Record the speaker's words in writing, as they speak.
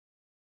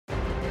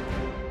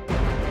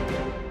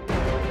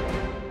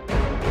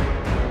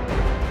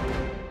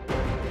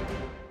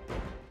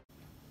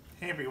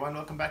everyone,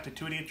 welcome back to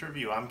 2 Idiots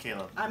Review. I'm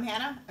Caleb. I'm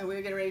Hannah, and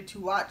we're getting ready to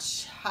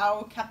watch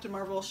How Captain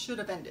Marvel Should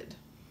Have Ended.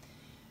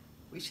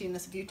 We've seen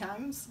this a few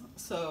times,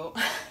 so...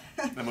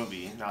 The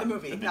movie, not the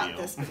movie, the video. not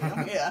this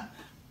video, yeah.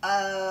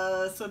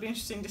 So it'll be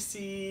interesting to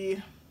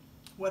see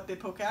what they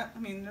poke at. I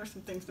mean, there's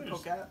some things to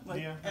poke at, like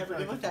yeah,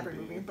 with every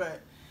movie, but...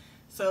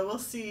 So we'll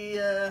see,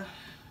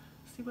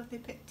 see what they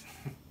picked.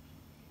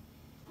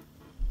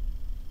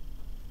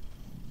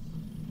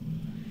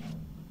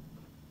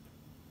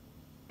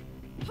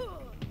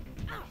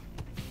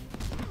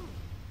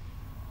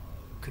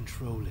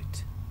 Control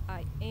it.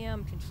 I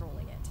am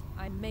controlling it.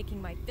 I'm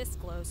making my fist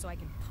glow so I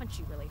can punch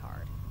you really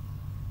hard.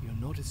 You're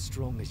not as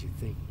strong as you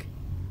think.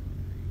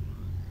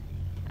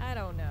 I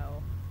don't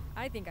know.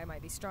 I think I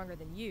might be stronger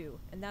than you,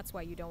 and that's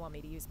why you don't want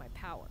me to use my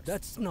powers.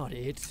 That's not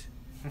it.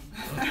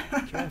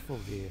 Careful,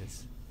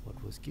 Veers.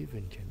 What was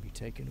given can be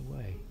taken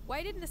away.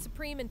 Why didn't the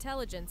Supreme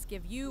Intelligence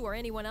give you or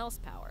anyone else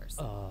powers?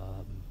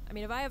 I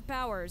mean, if I have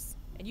powers,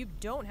 and you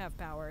don't have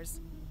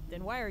powers,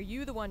 then why are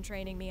you the one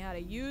training me how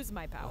to use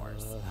my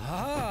powers?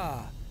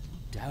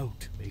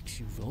 Doubt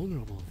makes you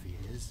vulnerable,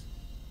 Veers.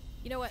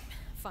 You know what?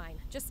 Fine.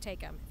 Just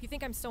take them. If you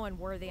think I'm so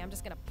unworthy, I'm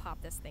just gonna pop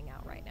this thing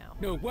out right now.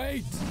 No,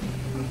 wait!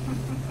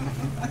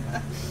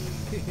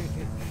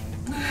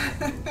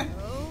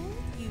 Oh,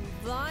 you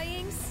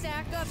lying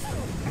sack of...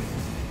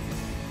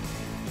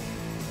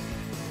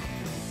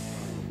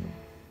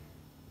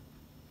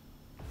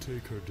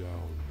 Take her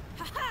down.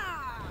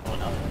 Ha-ha! Oh,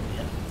 no.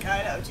 Yeah.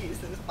 I know, geez,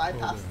 this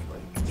bypass.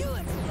 Like... You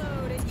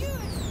explode and you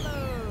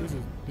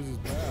explode! This is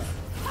bad.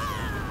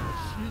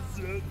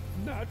 She said,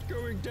 not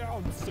going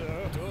down,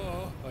 sir.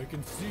 Duh, I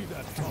can see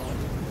that, Tom.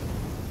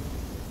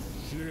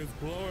 She is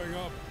blowing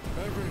up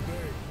every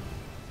day.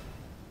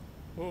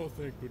 Oh,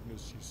 thank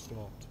goodness she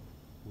stopped.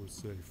 We're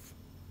safe.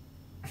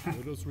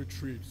 Let us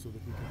retreat so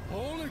that we can...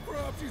 Holy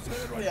crap, she's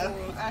headed right Yeah,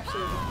 for us.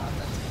 actually, it's not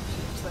that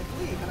she was like,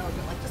 leave, and I would have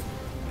been like, just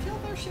kill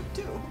their ship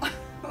too.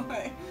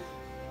 Like,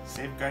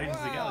 Save Guardians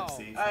of the Wow.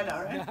 Galaxy. I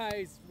know, right?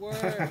 Nice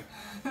work.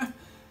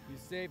 You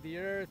saved the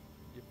Earth.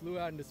 You flew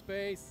out into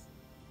space.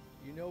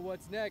 You know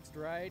what's next,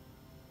 right?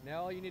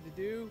 Now all you need to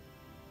do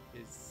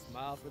is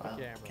smile for the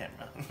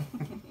camera.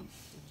 Did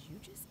you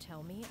just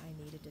tell me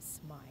I needed to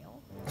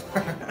smile?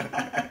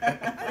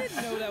 I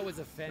didn't know that was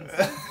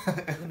offensive.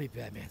 Let me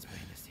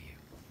Batman-splain this to you.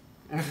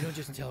 You don't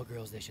just tell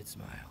girls they should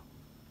smile.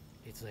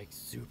 It's like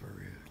super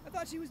rude. I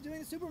thought she was doing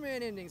the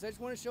Superman endings. I just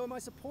want to show her my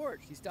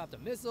support. She stopped a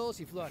missile.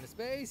 She flew out into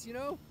space, you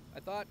know? I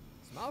thought,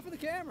 smile for the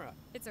camera.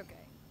 It's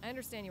okay. I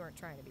understand you weren't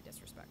trying to be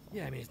disrespectful.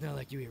 Yeah, I mean, it's not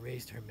like you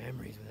erased her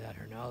memories without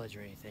her knowledge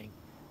or anything.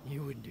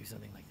 You wouldn't do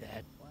something like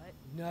that. What?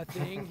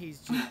 Nothing. He's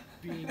just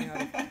being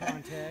out of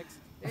context.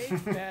 Hey,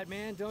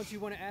 Batman, don't you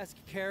want to ask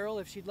Carol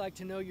if she'd like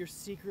to know your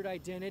secret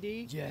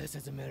identity? Yes,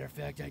 as a matter of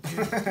fact, I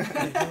do.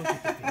 I don't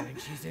get the feeling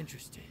she's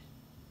interested.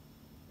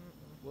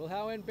 Well,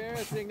 how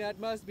embarrassing that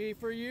must be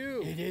for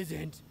you. It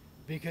isn't,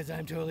 because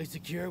I'm totally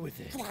secure with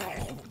it.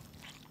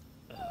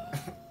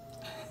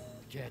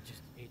 Cat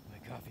just ate my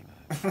coffee mug.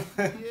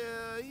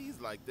 Yeah, he's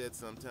like that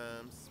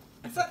sometimes.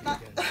 Is that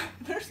not...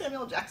 Their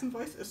Samuel Jackson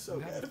voice is so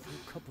You have a good.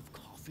 full cup of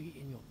coffee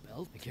in your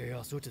belt? I carry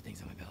all sorts of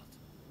things on my belt.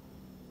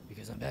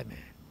 Because I'm Batman.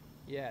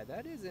 Yeah,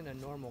 that isn't a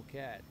normal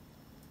cat.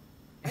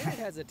 And it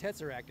has a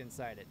Tesseract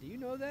inside it. Do you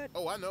know that?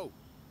 Oh, I know.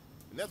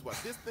 And that's why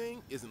this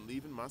thing isn't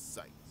leaving my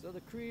sight. So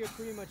the Kree are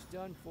pretty much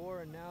done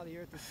for, and now the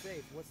Earth is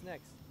safe. What's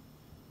next?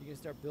 You gonna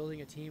start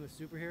building a team of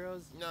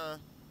superheroes? Nah,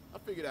 I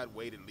figured I'd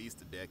wait at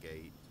least a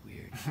decade. It's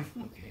weird.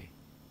 Okay.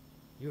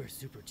 You are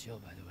super chill,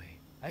 by the way.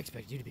 I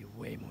expected you to be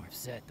way more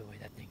upset the way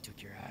that thing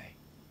took your eye.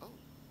 Oh,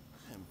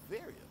 I am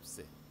very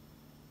upset.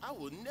 I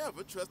will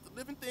never trust a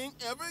living thing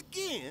ever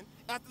again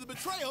after the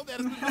betrayal that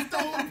has been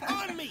bestowed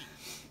upon me.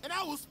 And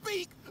I will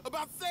speak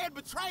about said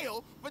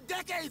betrayal for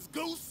decades,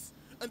 Goose,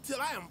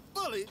 until I am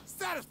fully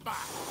satisfied.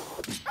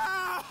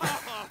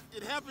 Ah,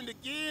 it happened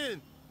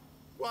again.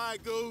 Why,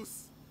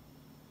 Goose?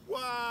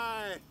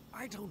 Why?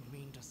 I don't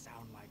mean to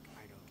sound like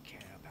I don't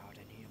care about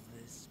any of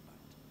this, but...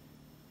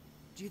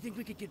 Do you think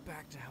we could get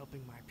back to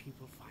helping my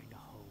people find a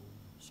home?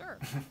 Sure.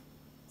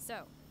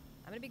 So,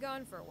 I'm gonna be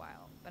gone for a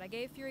while, but I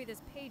gave Fury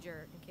this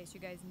pager in case you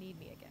guys need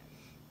me again.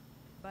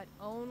 But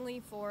only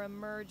for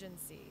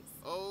emergencies.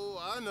 Oh,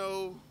 I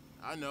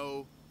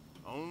know.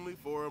 Only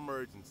for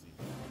emergencies.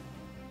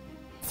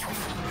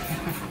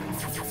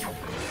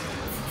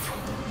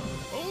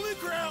 Holy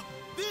crap!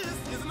 This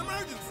is an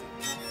emergency!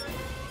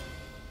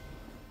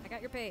 I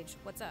got your page.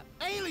 What's up?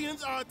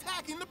 Aliens are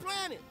attacking the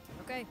planet!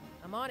 Okay,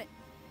 I'm on it.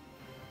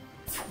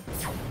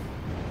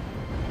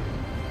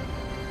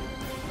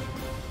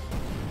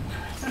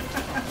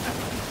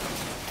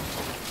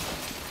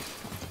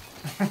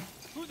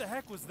 Who the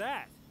heck was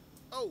that?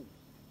 Oh,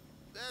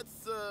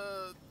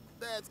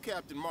 that's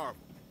Captain Marvel.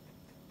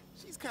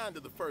 She's kind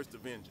of the first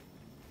Avenger.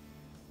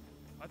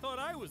 I thought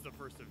I was the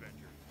first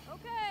Avenger.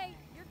 Okay,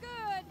 you're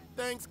good.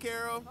 Thanks,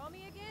 Carol. Call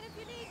me again if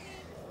you need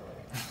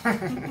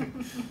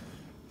me.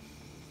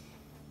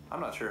 I'm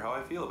not sure how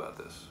I feel about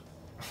this.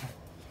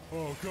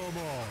 Oh, come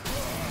on.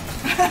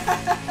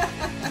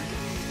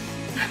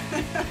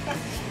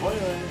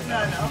 Spoilers.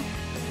 No, no.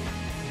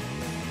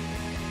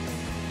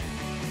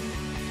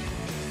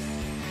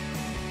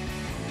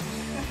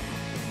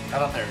 I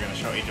thought they were gonna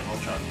show Age of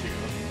Ultron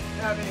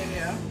too. I mean,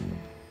 yeah. How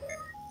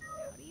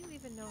do you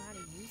even know how to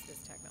use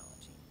this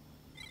technology?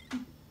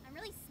 I'm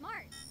really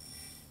smart.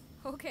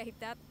 Okay,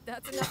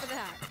 that's enough of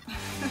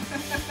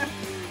that.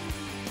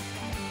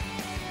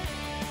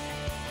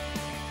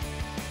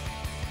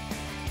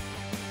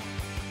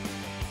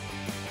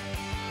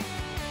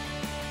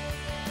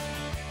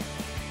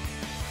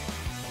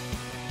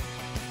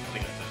 I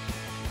think that's it.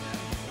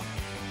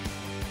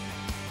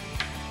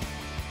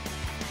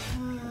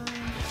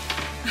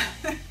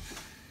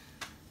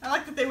 I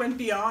like that they went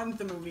beyond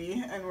the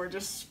movie and were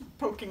just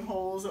poking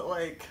holes at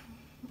like,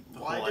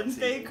 why whole didn't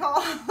they MCU.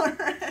 call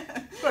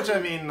her? Which,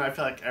 I mean, I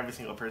feel like every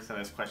single person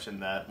has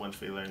questioned that once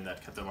we learned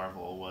that Captain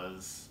Marvel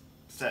was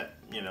set,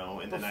 you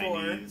know, in the Before,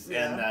 90s,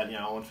 yeah. and that, you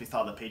know, once we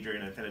saw the pager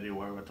in Infinity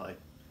War, with like,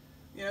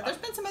 You know, there's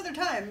been some other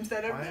times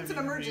that have Why been have some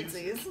you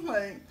emergencies.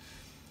 Like,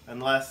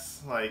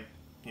 unless, like,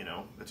 you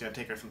know, it's gonna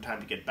take her some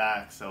time to get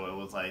back, so it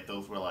was like,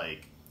 those were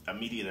like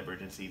immediate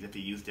emergencies. If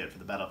he used it for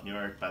the Battle of New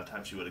York, by the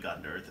time she would have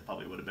gotten to Earth, it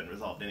probably would have been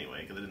resolved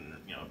anyway, because it didn't,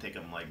 you know, take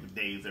him like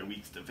days or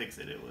weeks to fix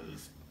it. It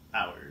was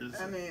hours.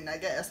 I mean, I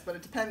guess, but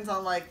it depends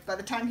on like by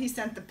the time he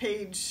sent the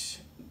page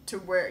to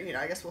where, you know,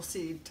 I guess we'll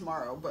see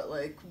tomorrow. But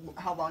like,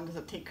 how long does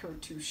it take her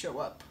to show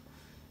up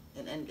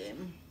in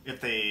Endgame? If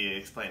they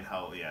explain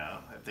how,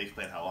 if they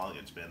explain how long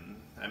it's been,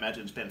 I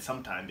imagine it's been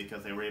some time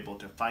because they were able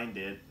to find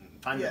it,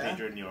 find Yeah. the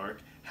pager in New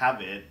York, have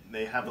it.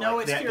 They have No,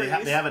 like it's they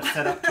have Fury's. it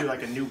set up to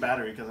like a new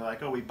battery because they're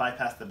like, oh, we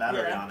bypassed the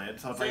battery Yeah. on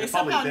it, so it's So like they it's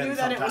probably somehow been knew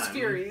some that it was time.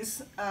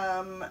 Fury's,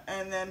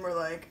 and then we're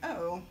like,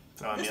 oh,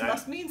 So, I this mean,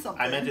 must mean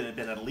something. I imagine it'd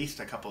been at least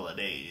a couple of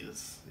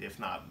days, if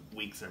not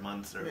weeks or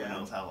months or Yeah. who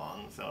knows how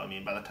long. So I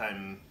mean, by the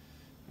time,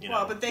 you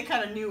Well, know, but they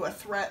kind of knew a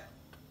threat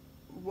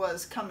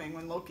was coming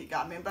when Loki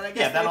got me. But I guess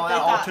yeah, that they all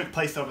thought, took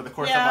place over the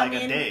course yeah, of like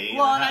I mean, a day.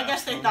 Well, and a I half,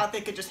 guess they so thought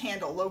they could just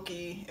handle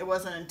Loki. It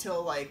wasn't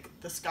until like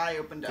the sky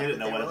opened up they didn't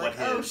that know they what, were like,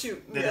 his, oh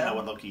shoot, they yeah. didn't know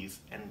what Loki's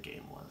end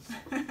game was.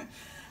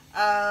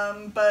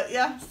 But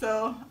yeah,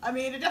 so I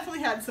mean, it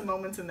definitely had some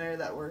moments in there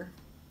that were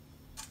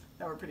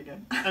pretty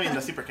good. I mean,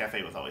 the Super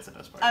Cafe was always the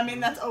best part. I mean,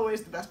 that's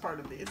always the best part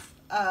of these.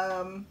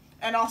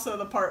 And also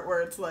the part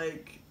where it's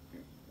like,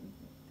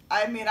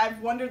 I mean,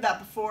 I've wondered that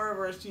before,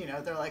 where it's, you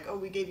know, they're like, oh,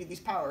 we gave you these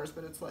powers,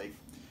 but it's like,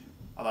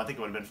 Although I think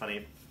it would have been funny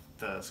if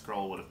the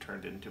Skrull would have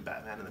turned into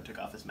Batman and then took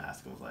off his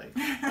mask and was like,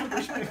 "Oh,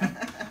 where's my-"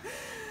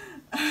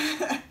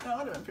 that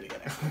would have been pretty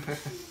good. Actually.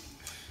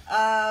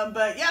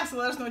 But yeah, so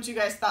let us know what you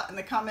guys thought in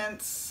the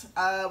comments.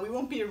 We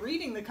won't be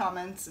reading the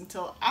comments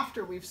until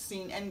after we've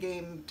seen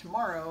Endgame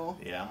tomorrow.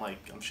 Yeah,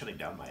 I'm shutting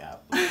down my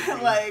app.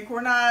 Like,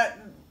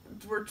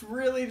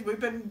 we've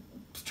been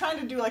trying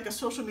to do like a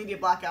social media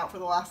blackout for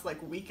the last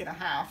like week and a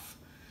half.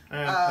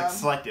 Like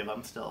selective,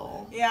 I'm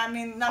still. Yeah, I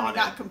mean, on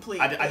not it.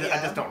 complete. I but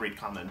yeah. just don't read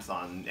comments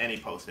on any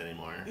post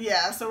anymore.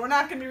 Yeah, so we're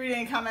not going to be reading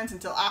any comments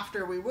until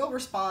after. We will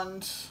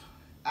respond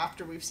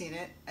after we've seen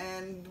it,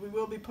 and we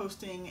will be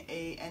posting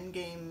a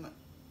Endgame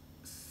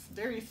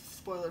very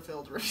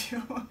spoiler-filled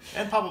review.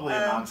 And probably a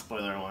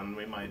non-spoiler one.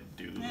 We might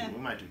do. Yeah. We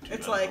might do two.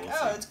 It's I don't like, know, oh,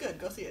 we'll see. it's good.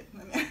 Go see it. I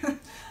mean,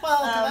 Well,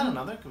 I don't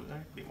know. There could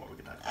be more we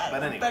could talk about.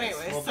 But anyways,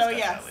 we'll so discuss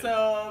yeah, that later.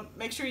 so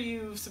make sure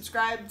you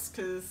subscribe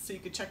so you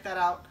can check that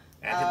out.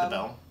 And hit the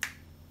bell.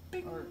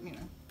 Or, you know,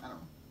 I don't know.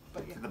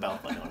 But yeah. Hit the bell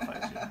if I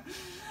notifies you.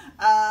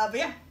 But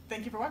yeah,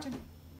 thank you for watching.